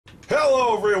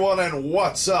Hello everyone and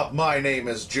what's up? My name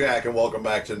is Jack and welcome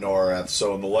back to Norath.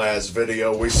 So in the last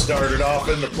video we started off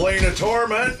in the plane of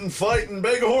torment and fighting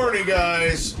big horny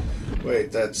guys.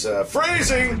 Wait, that's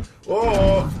freezing!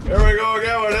 Oh, here we go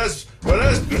again with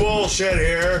this bullshit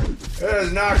here.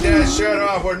 Let's knock that shit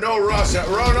off with no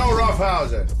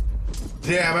roughhousing.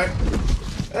 Damn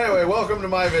it. Anyway, welcome to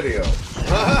my video.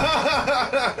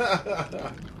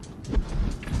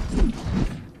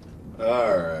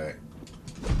 Alright.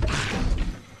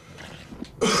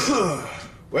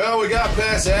 Well, we got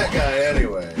past that guy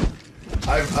anyway.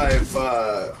 I've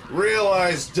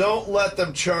realized don't let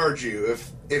them charge you.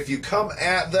 If you come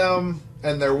at them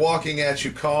and they're walking at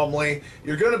you calmly,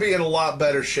 you're going to be in a lot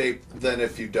better shape than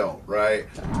if you don't, right?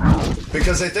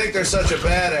 Because they think they're such a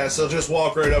badass, they'll just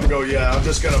walk right up and go, yeah, I'm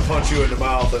just going to punch you in the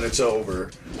mouth and it's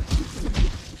over.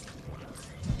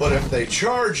 But if they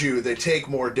charge you, they take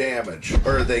more damage,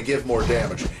 or they give more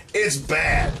damage. It's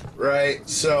bad, right?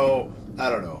 So, I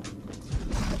don't know.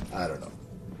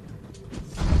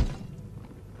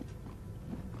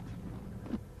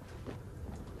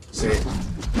 See,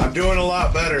 I'm doing a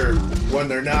lot better when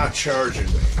they're not charging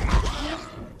me.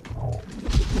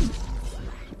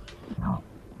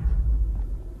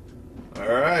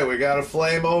 Alright, we got a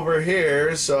flame over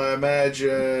here, so I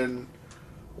imagine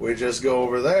we just go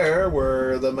over there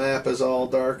where the map is all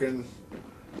darkened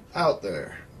out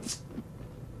there.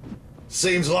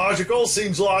 Seems logical,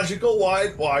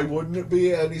 Why wouldn't it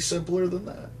be any simpler than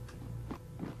that?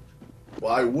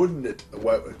 Why wouldn't it?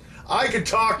 I could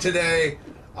talk today.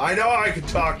 I know I could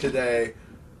talk today.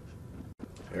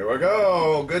 Here we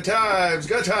go. Good times,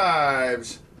 good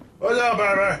times. What's up,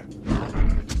 baby?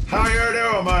 How you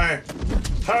doing, man?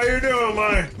 How you doing,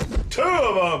 man? Two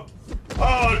of them.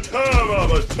 Oh, two of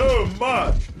them is too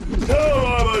much. Two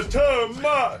of them is too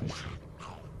much.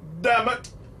 Damn it.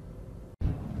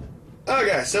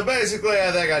 Okay, so basically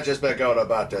I think I just been going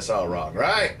about this all wrong,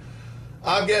 right?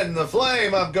 I'm getting the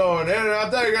flame, I'm going in, and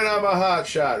I'm thinking I'm a hot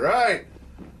shot, right?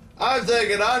 I'm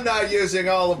thinking I'm not using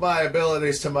all of my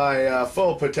abilities to my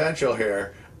full potential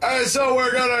here. And so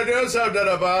we're gonna do something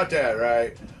about that,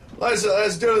 right? Let's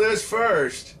do this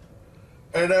first.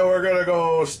 And then we're gonna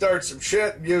go start some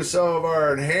shit and use some of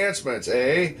our enhancements,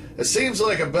 eh? It seems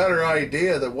like a better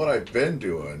idea than what I've been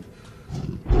doing.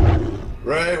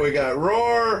 Right, we got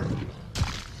roar,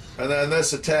 and then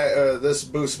this attack, this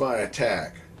boosts my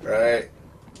attack, right?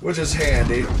 Which is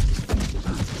handy.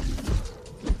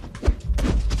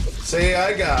 See,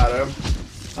 I got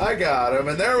him,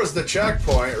 and there was the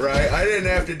checkpoint, right? I didn't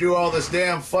have to do all this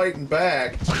damn fighting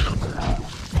back.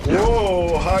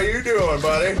 Whoa, how you doing,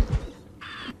 buddy?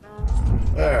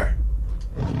 There.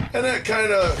 And that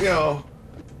kind of, you know,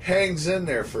 hangs in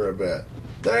there for a bit.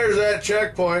 There's that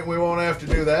checkpoint. We won't have to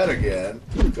do that again.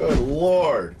 Good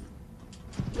Lord.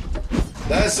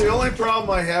 That's the only problem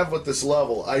I have with this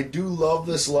level. I do love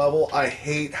this level. I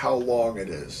hate how long it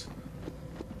is.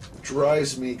 It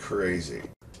drives me crazy.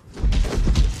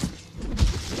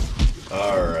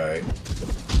 Alright.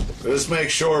 This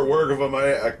makes short work of them.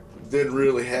 I didn't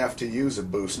really have to use a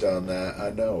boost on that. I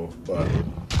know, but...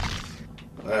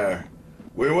 There.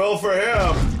 We will for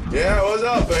him. Yeah, what's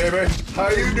up, baby? How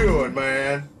you doing,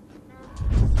 man?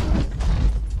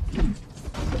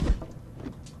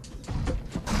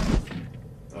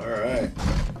 Alright.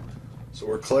 So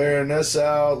we're clearing this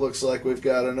out. Looks like we've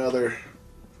got another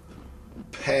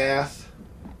path.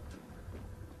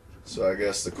 So I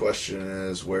guess the question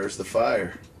is, where's the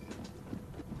fire?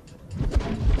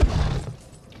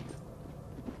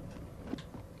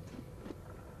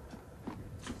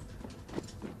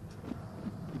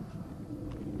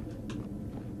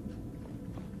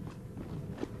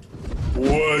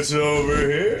 What's over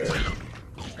here?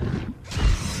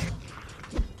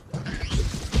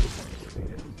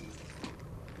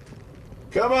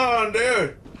 Come on,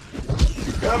 dude.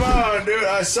 Come on, dude.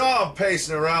 I saw him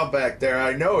pacing around back there.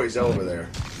 I know he's over there.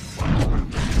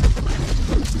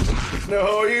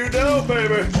 No, you don't,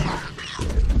 baby.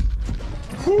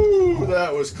 Whew,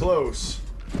 that was close.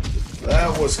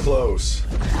 That was close.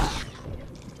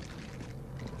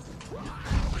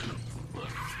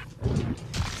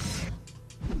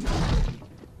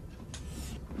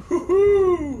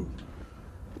 Woohoo!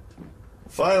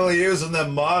 Finally using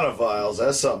them mana vials.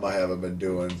 That's something I haven't been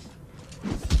doing.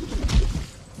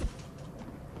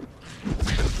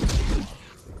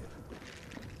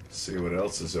 See what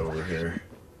else is over here.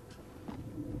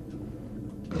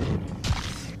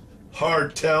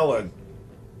 Hard telling.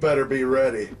 Better be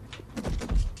ready.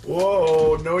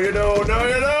 Whoa, no you don't, no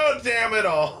you don't, damn it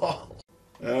all.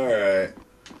 Alright.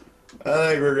 I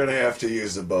think we're gonna have to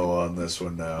use the bow on this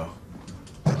one now.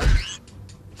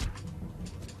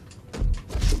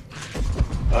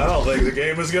 I don't think the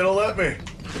game is gonna let me.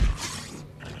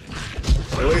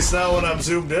 At least not when I'm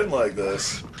zoomed in like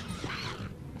this.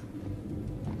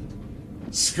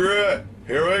 Screw it.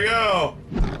 Here we go.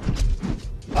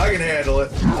 I can handle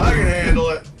it. I can handle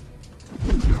it.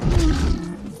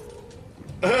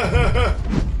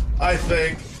 I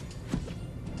think.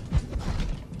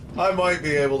 I might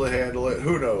be able to handle it.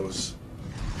 Who knows?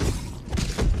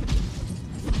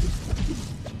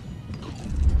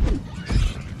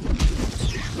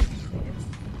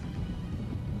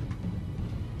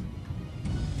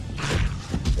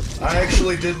 I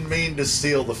actually didn't mean to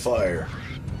steal the fire.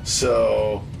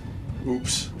 So,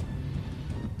 oops.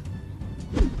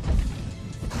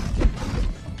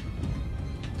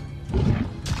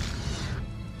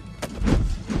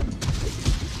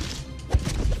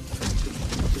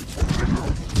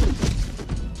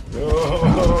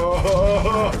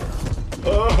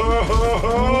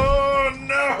 Oh,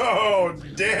 no!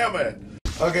 Damn it!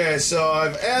 Okay, so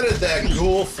I've added that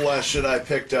ghoul flesh that I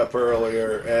picked up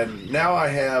earlier, and now I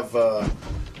have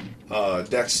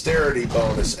dexterity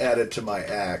bonus added to my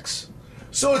axe.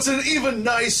 So it's an even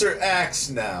nicer axe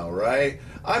now, right?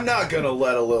 I'm not gonna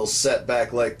let a little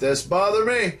setback like this bother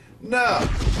me. No.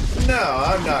 No,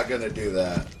 I'm not gonna do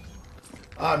that.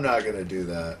 I'm not gonna do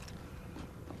that.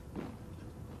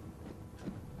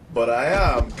 But I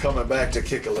am coming back to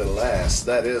kick a little ass.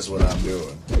 That is what I'm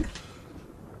doing.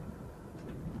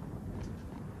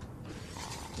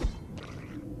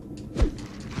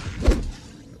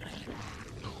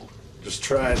 Just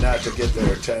trying not to get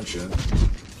their attention.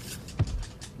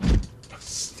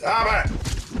 Stop it!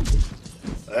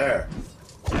 There.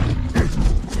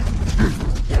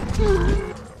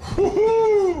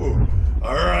 Woohoo!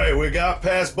 Alright, we got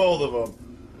past both of them.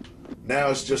 Now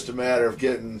it's just a matter of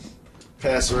getting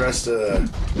past the rest of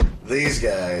these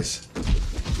guys.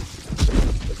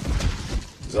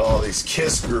 There's all these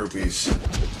kiss groupies.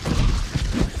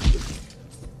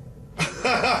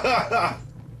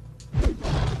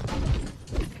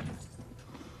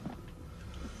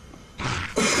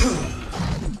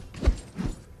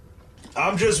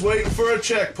 I'm just waiting for a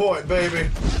checkpoint, baby.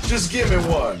 Just give me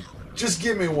one. Just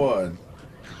give me one.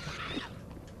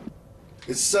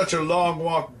 It's such a long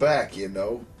walk back, you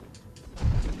know.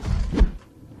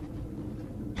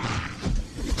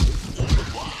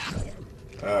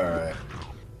 Alright.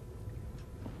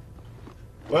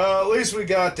 Well, at least we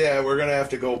got that. We're gonna have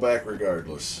to go back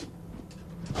regardless.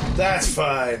 That's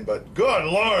fine, but good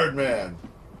lord, man.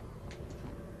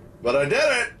 But I did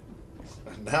it!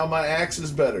 Now my axe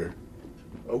is better.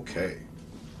 Okay.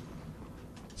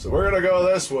 So we're gonna go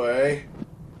this way.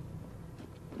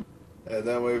 And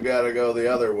then we've got to go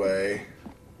the other way.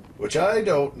 Which I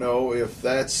don't know if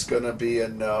that's gonna be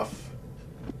enough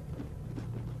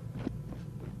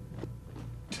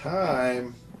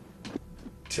time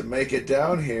to make it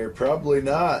down here. Probably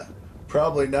not.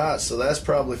 Probably not. So that's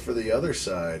probably for the other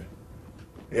side.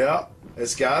 Yeah,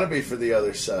 it's got to be for the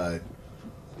other side.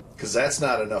 Because that's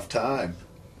not enough time.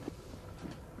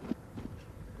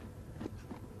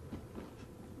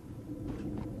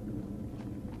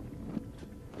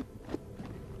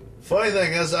 Funny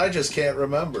thing is, I just can't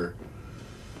remember.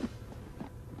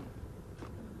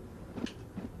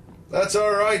 That's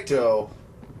alright, though.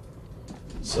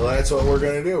 So that's what we're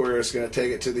going to do. We're just going to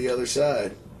take it to the other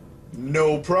side.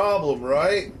 No problem,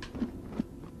 right?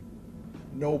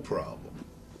 No problem.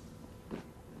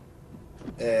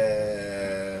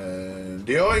 And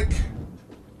yoink!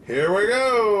 Here we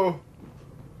go!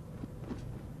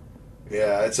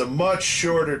 Yeah, it's a much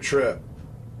shorter trip.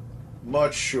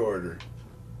 Much shorter.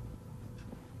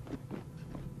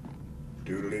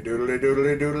 Doodly doodly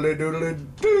doodly doodly doodly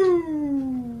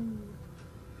doo!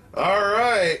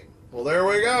 Alright! Well, there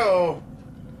we go.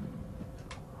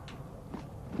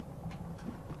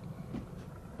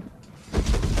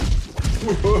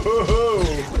 Whoa.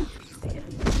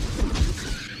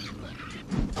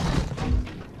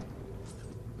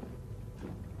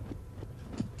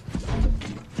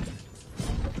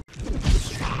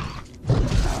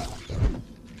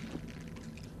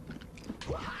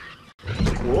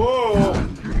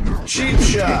 Whoa! Cheap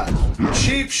shot!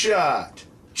 Cheap shot!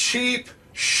 Cheap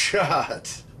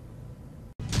shot!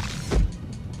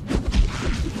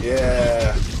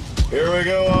 Yeah, here we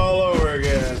go all over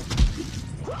again.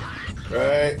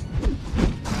 Right?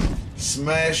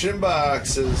 Smashing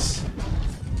boxes.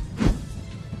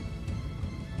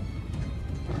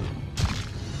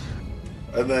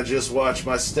 And then just watch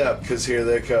my step, because here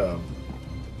they come.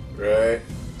 Right?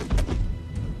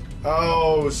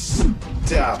 Oh,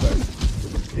 stop it.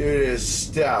 You just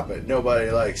stop it. Nobody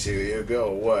likes you. You go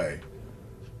away.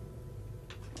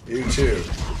 You too.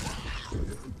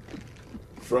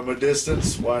 from a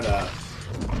distance. Why not?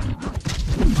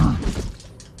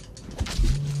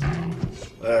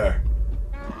 There.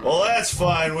 Well, that's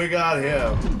fine. We got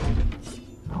him.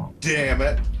 Damn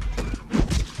it.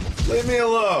 Leave me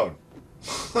alone.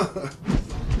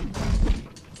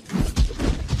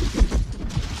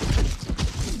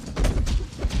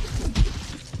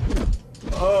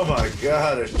 Oh my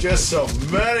God, there's just so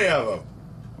many of them.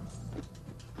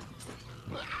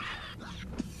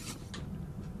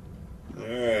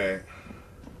 Alright.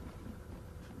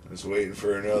 Just waiting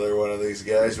for another one of these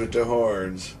guys with the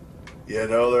horns. You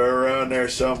know they're around there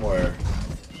somewhere.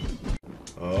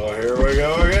 Oh, here we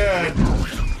go again.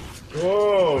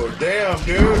 Whoa, damn,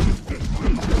 dude.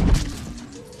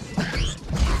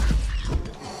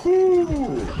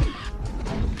 Whew.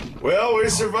 Well, we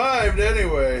survived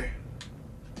anyway.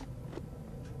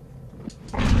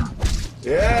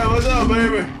 Yeah, what's up,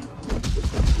 baby?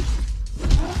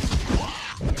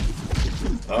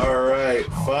 Alright,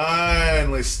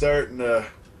 finally starting to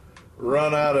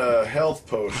run out of health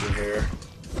potion here.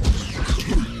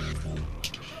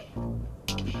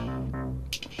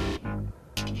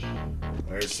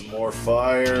 There's some more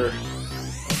fire.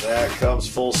 And that comes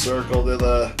full circle to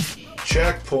the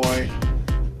checkpoint,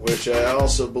 which I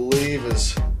also believe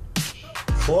is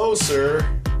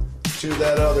closer to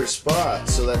that other spot.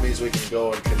 So that means we can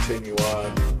go and continue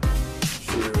on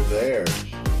through there.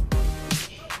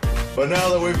 But now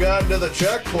that we've gotten to the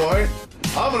checkpoint,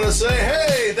 I'm going to say,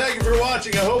 hey, thank you for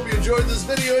watching. I hope you enjoyed this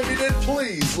video. If you did,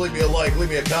 please leave me a like, leave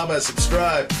me a comment,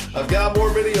 subscribe. I've got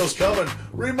more videos coming.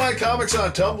 Read my comics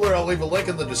on Tumblr. I'll leave a link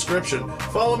in the description.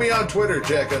 Follow me on Twitter,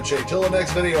 Jack Unchained. Till the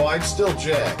next video, I'm still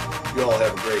Jack. You all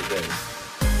have a great day.